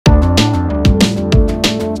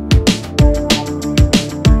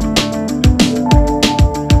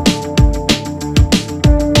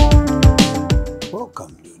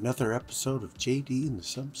another episode of JD and the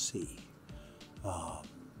Sump Sea.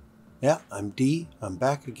 Yeah, I'm D. I'm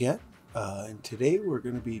back again. And today we're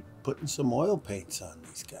going to be putting some oil paints on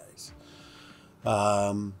these guys.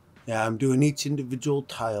 Yeah, I'm doing each individual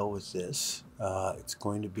tile with this. It's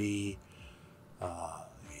going to be a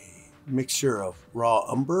mixture of raw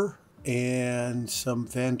umber and some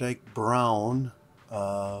Van Dyke brown.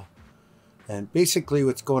 And basically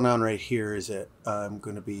what's going on right here is that I'm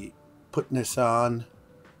going to be putting this on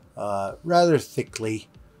rather thickly.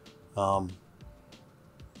 Yeah,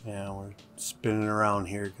 we're spinning around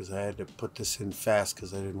here because I had to put this in fast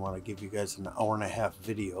because I didn't want to give you guys an hour and a half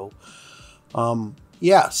video.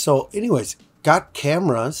 Yeah, so anyways, got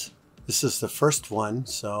cameras. This is the first one,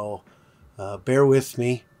 so bear with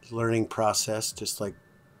me. Learning process, just like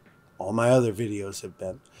all my other videos have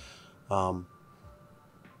been.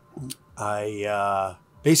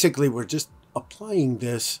 Basically we're just applying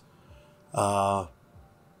this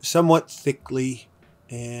somewhat thickly,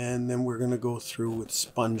 and then we're going to go through with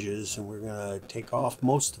sponges and we're going to take off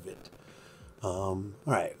most of it. All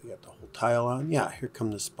right, we got the whole tile on. Yeah, here come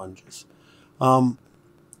the sponges.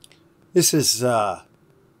 This is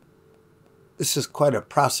quite a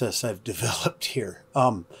process I've developed here.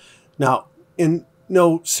 Now, in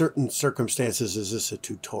no certain circumstances is this a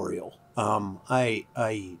tutorial. I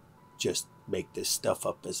just make this stuff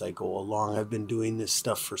up as I go along. I've been doing this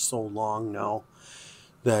stuff for so long now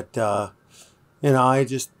that you know, I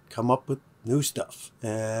just come up with new stuff,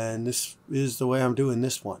 and this is the way I'm doing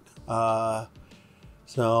this one.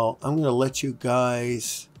 So I'm going to let you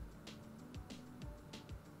guys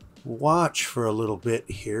watch for a little bit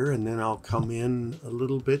here, and then I'll come in a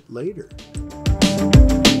little bit later.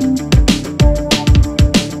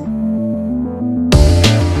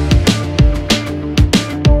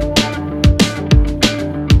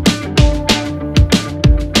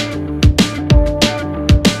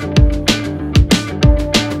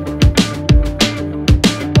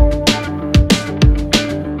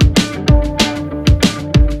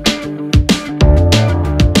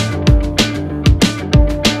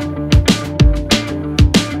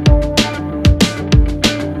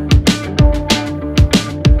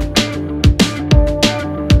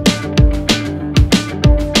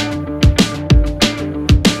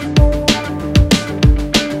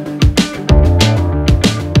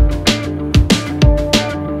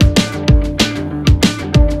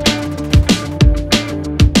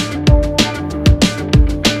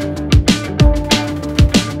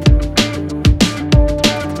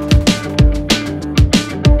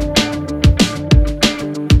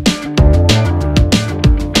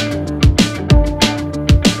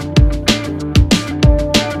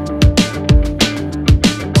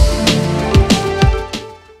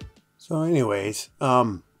 So anyways,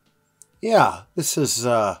 yeah, this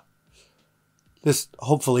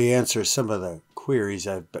hopefully answers some of the queries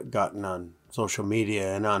I've gotten on social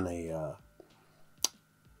media and on the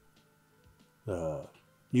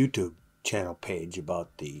YouTube channel page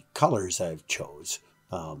about the colors I've chose.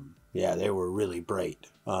 Yeah, they were really bright.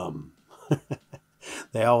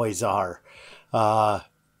 They always are.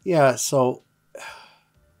 Yeah, so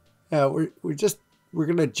yeah, we're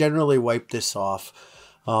gonna generally wipe this off.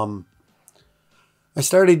 I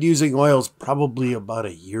started using oils probably about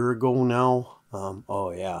a year ago now.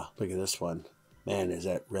 Oh yeah, look at this one. Man, is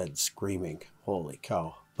that red screaming. Holy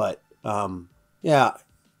cow. But yeah,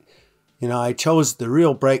 you know, I chose the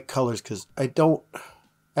real bright colors because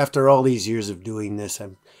after all these years of doing this,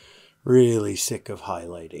 I'm really sick of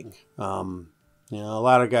highlighting. You know, a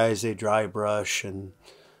lot of guys, they dry brush and,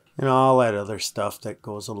 you know, all that other stuff that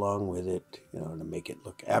goes along with it, you know, to make it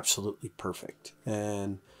look absolutely perfect.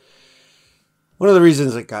 And one of the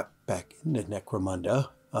reasons I got back into Necromunda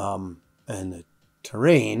and the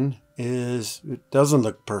terrain is it doesn't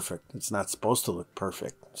look perfect. It's not supposed to look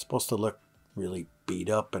perfect. It's supposed to look really beat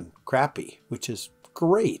up and crappy, which is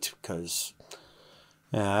great because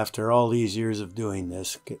after all these years of doing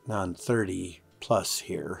this, getting on 30 plus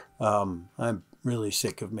here, I'm really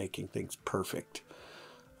sick of making things perfect.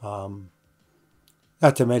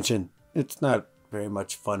 Not to mention, it's not very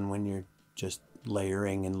much fun when you're just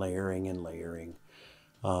layering and layering and layering.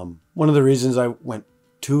 One of the reasons I went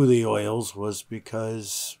to the oils was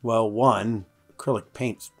because, well, one, acrylic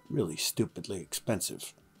paint's really stupidly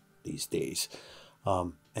expensive these days.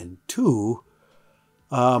 And two,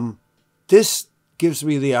 this gives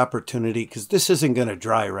me the opportunity, because this isn't going to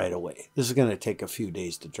dry right away. This is going to take a few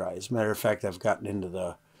days to dry. As a matter of fact, I've gotten into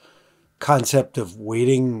the concept of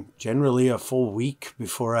waiting generally a full week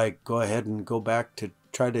before I go ahead and go back to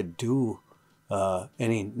try to do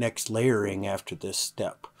any next layering after this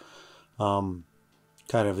step.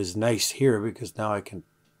 Kind of is nice here because now I can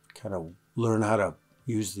kind of learn how to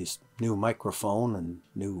use this new microphone and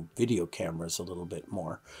new video cameras a little bit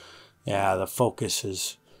more. Yeah, the focus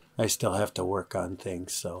is, I still have to work on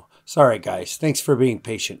things. So sorry guys, thanks for being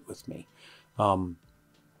patient with me.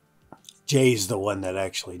 Jay's the one that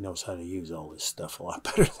actually knows how to use all this stuff a lot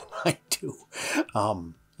better than I do.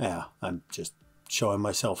 Yeah, I'm just showing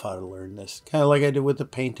myself how to learn this, kind of like I did with the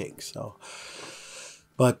painting. So,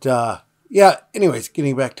 but yeah, anyways,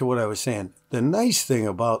 getting back to what I was saying. The nice thing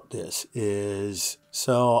about this is,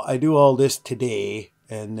 so I do all this today,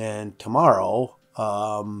 and then tomorrow,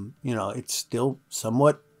 you know, it's still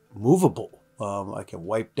somewhat movable. I can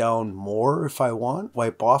wipe down more if I want,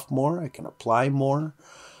 wipe off more. I can apply more.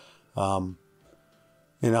 You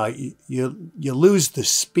know, you lose the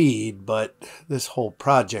speed, but this whole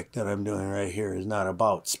project that I'm doing right here is not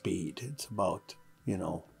about speed. It's about, you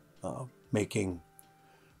know, making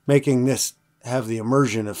this have the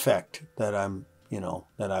immersion effect that I'm, you know,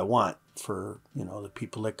 that I want for, you know, the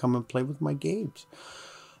people that come and play with my games.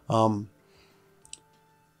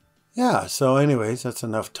 Yeah, so anyways, that's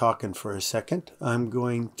enough talking for a second. I'm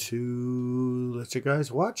going to let you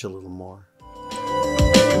guys watch a little more.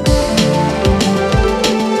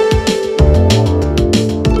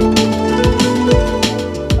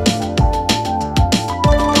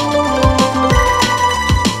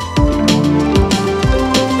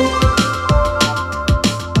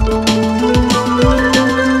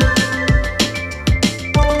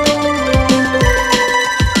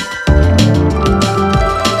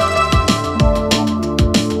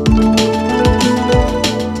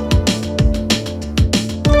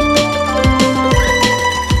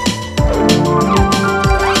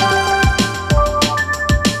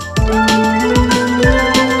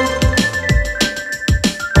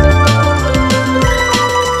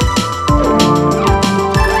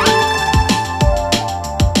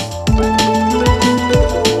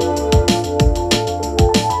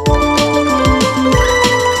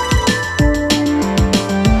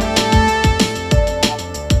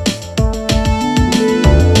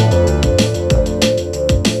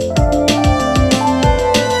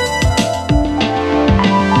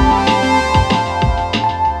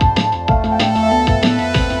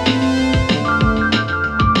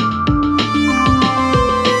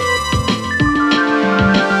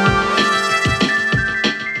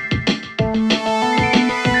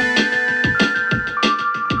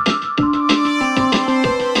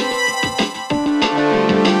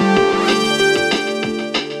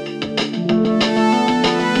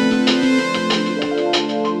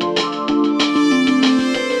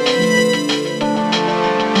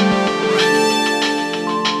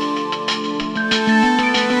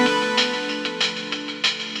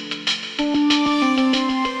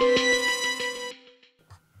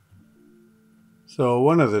 So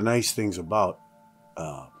one of the nice things about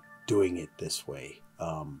doing it this way,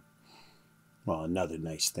 well, another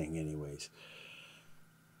nice thing anyways,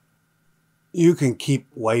 you can keep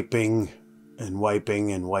wiping and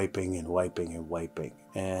wiping and wiping and wiping and wiping,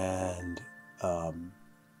 and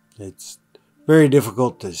it's very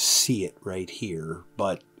difficult to see it right here,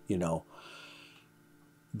 but you know,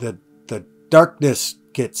 the darkness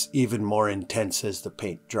gets even more intense as the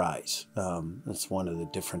paint dries. That's one of the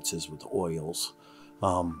differences with oils.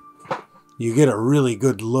 You get a really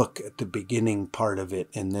good look at the beginning part of it,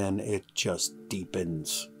 and then it just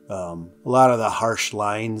deepens. A lot of the harsh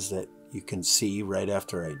lines that you can see right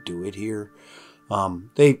after I do it here,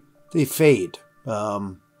 they fade,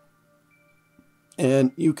 and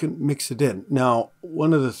you can mix it in. Now,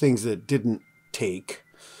 one of the things that didn't take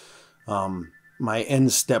my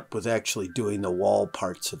end step was actually doing the wall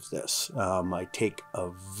parts of this. I take a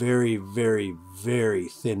very, very, very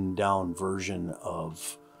thinned down version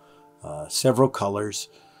of several colors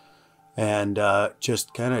and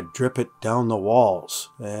just kind of drip it down the walls,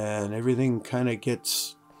 and everything kind of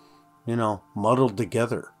gets, you know, muddled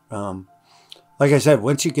together. Like I said,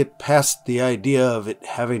 once you get past the idea of it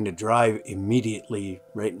having to dry immediately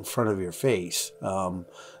right in front of your face, that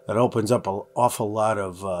opens up an awful lot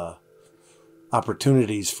of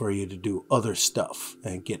opportunities for you to do other stuff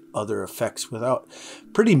and get other effects without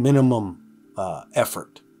pretty minimum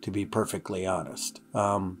effort, to be perfectly honest.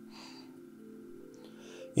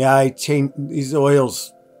 Yeah, I changed these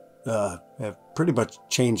oils, have pretty much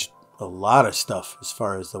changed a lot of stuff as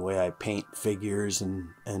far as the way I paint figures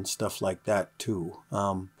and stuff like that too.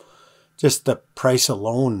 Just the price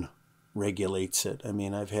alone regulates it. I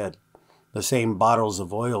mean, I've had the same bottles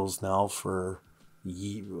of oils now for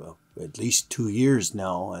at least 2 years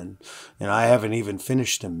now, and I haven't even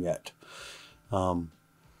finished them yet.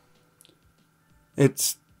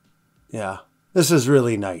 It's, yeah, this is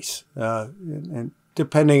really nice. And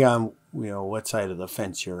depending on, what side of the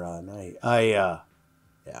fence you're on. Yeah.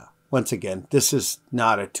 Once again, this is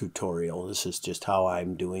not a tutorial. This is just how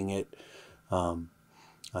I'm doing it. I'm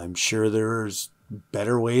sure there's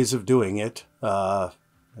better ways of doing it.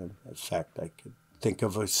 In fact, I could think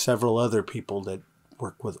of several other people that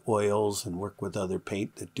work with oils and work with other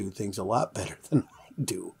paint that do things a lot better than I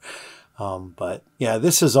do. But yeah,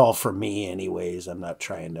 this is all for me anyways. I'm not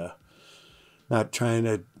trying to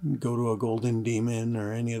go to a golden demon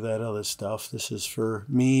or any of that other stuff. This is for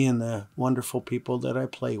me and the wonderful people that I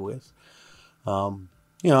play with. And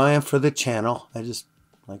for the channel, I just,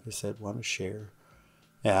 like I said, want to share.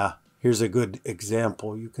 Yeah, here's a good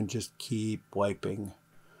example. You can just keep wiping.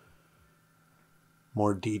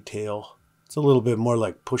 More detail. It's a little bit more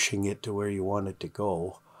like pushing it to where you want it to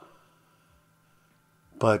go.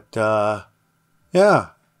 But, yeah,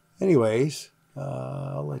 anyways,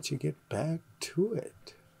 I'll let you get back to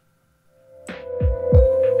it.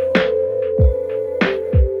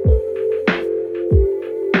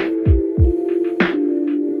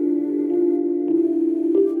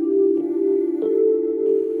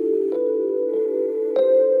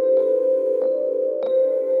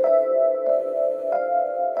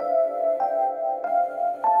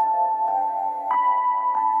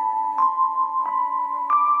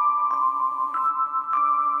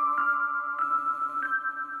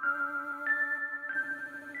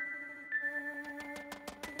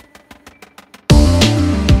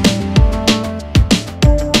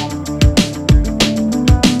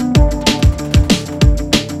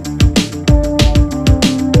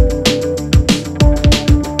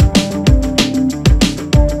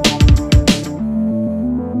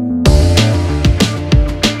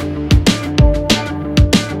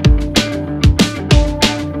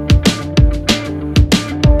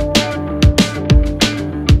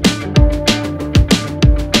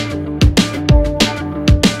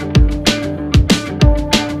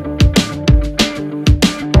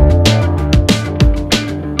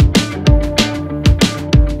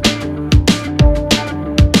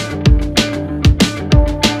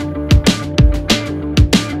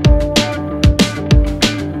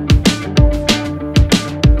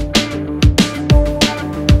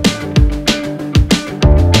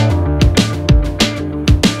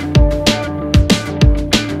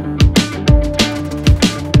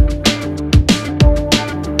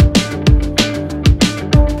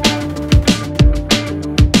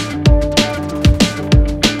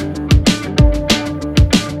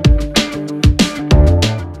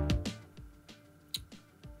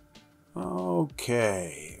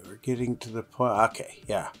 Okay, we're getting to the point. Okay,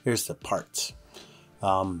 yeah, here's the parts.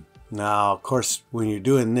 Now, of course, when you're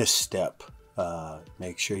doing this step,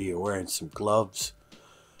 make sure you're wearing some gloves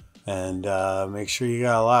and make sure you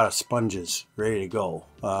got a lot of sponges ready to go.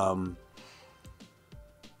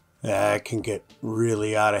 That can get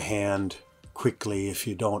really out of hand quickly if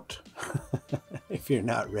you don't, if you're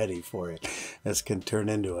not ready for it. This can turn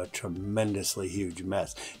into a tremendously huge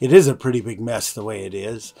mess. It is a pretty big mess the way it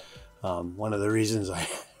is. One of the reasons I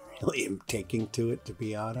really am taking to it, to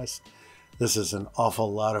be honest. This is an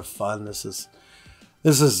awful lot of fun. This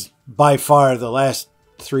is by far the last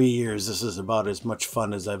 3 years. This is about as much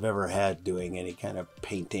fun as I've ever had doing any kind of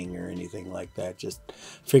painting or anything like that. Just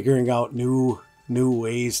figuring out new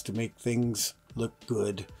ways to make things look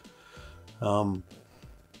good.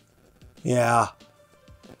 Yeah,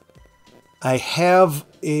 I have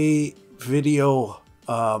a video,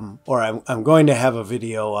 or I'm going to have a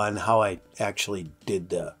video on how I actually did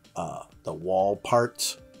the wall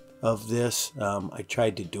parts of this. I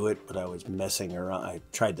tried to do it, but I was messing around. I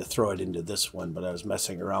tried to throw it into this one, but I was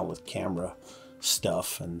messing around with camera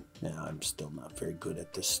stuff, and yeah, I'm still not very good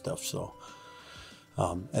at this stuff. So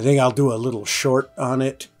I think I'll do a little short on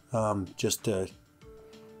it, just to,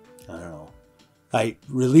 I don't know. I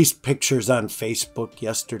released pictures on Facebook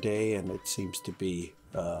yesterday, and it seems to be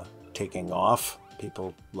taking off.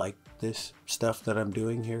 People like this stuff that I'm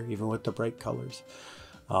doing here, even with the bright colors.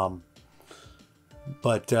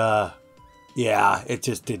 But yeah, it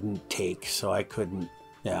just didn't take, so I couldn't.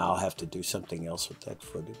 Yeah, I'll have to do something else with that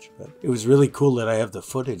footage. But it was really cool that I have the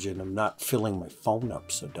footage and I'm not filling my phone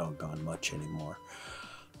up so doggone much anymore.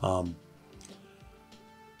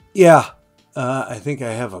 Yeah, I think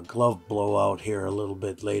I have a glove blowout here a little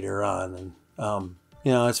bit later on. And,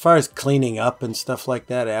 you know, as far as cleaning up and stuff like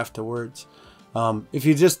that afterwards, if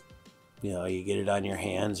you just, you know, you get it on your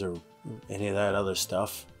hands or any of that other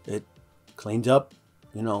stuff, it cleans up.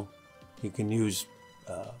 You know, you can use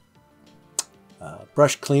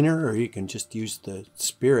brush cleaner, or you can just use the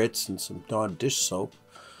spirits and some Dawn dish soap.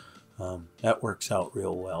 That works out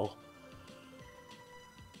real well.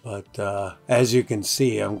 But as you can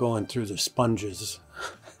see, I'm going through the sponges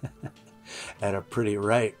at a pretty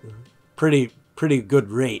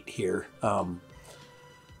good rate here.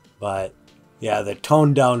 But yeah, the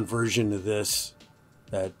toned down version of this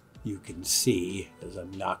that you can see as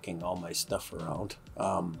I'm knocking all my stuff around.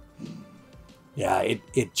 Yeah,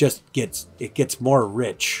 it just gets more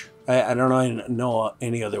rich. I don't know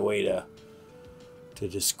any other way to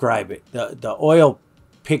describe it. The oil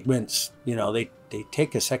pigments, you know, they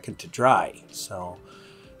take a second to dry. So,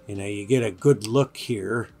 you know, you get a good look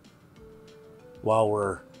here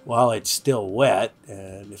while it's still wet,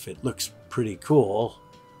 and if it looks pretty cool,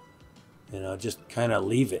 you know, just kind of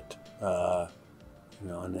leave it. You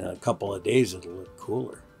know, and in a couple of days it'll look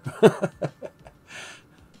cooler.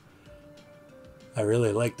 I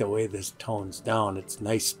really like the way this tones down. It's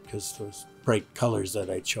nice because those bright colors that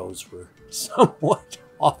I chose were somewhat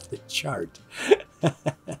off the chart.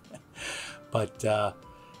 But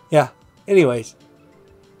yeah, anyways,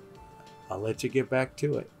 I'll let you get back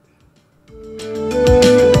to it.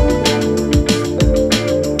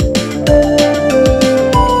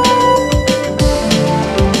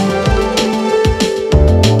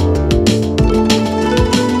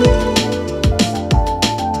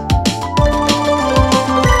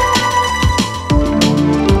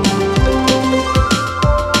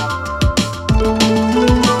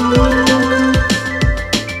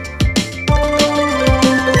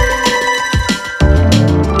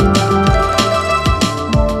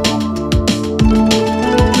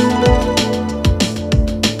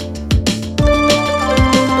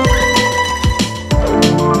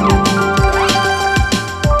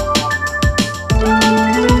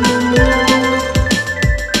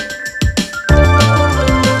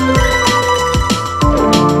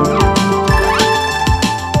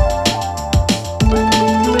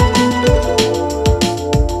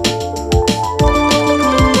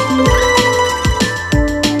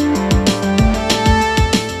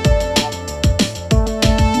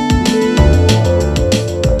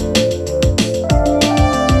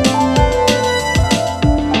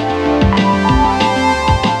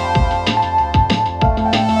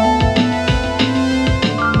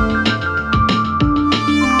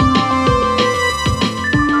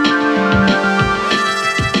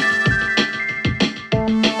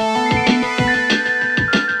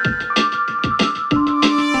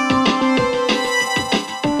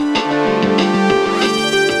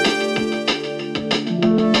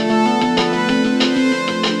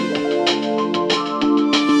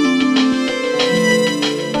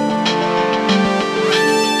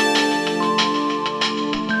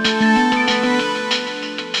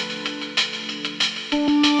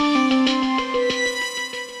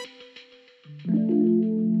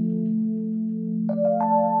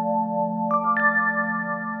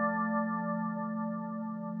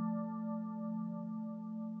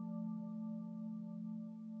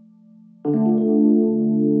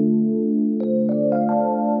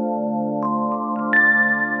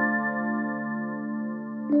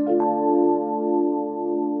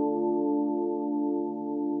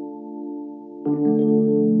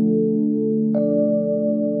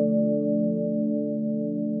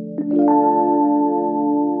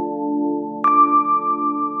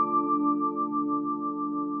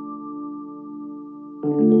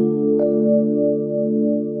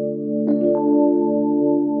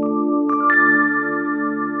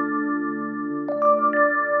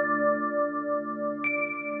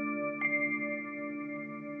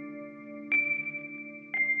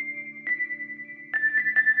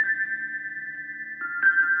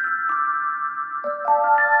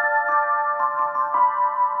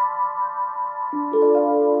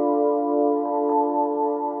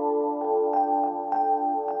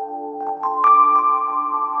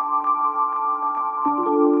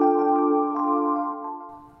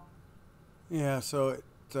 Yeah, so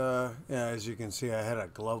yeah, as you can see, I had a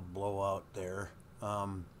glove blowout there.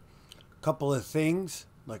 Couple of things,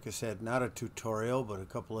 like I said, not a tutorial, but a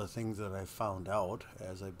couple of things that I found out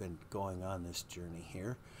as I've been going on this journey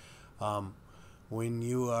here. When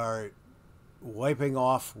you are wiping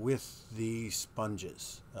off with the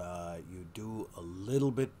sponges, you do a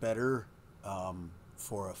little bit better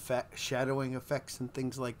for shadowing effects and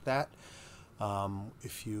things like that.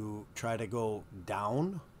 If you try to go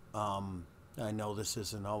down, I know this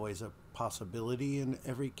isn't always a possibility in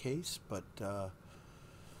every case, but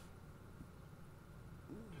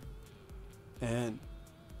and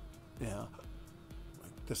yeah,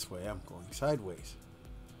 like this way I'm going sideways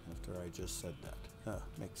after I just said that.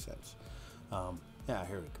 Makes sense. Yeah,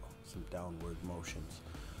 here we go, some downward motions.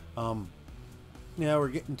 Yeah, we're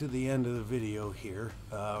getting to the end of the video here.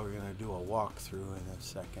 We're going to do a walkthrough in a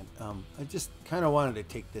second. I just kind of wanted to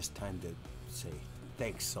take this time to say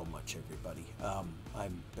thanks so much, everybody.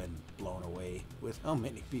 I've been blown away with how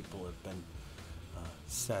many people have been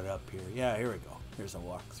set up here. Yeah, here we go. Here's a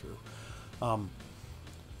walkthrough.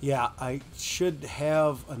 Yeah, I should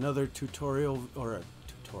have another tutorial or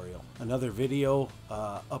another video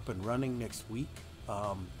up and running next week.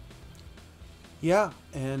 Yeah,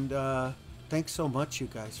 and thanks so much, you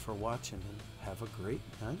guys, for watching, and have a great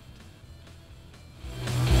night.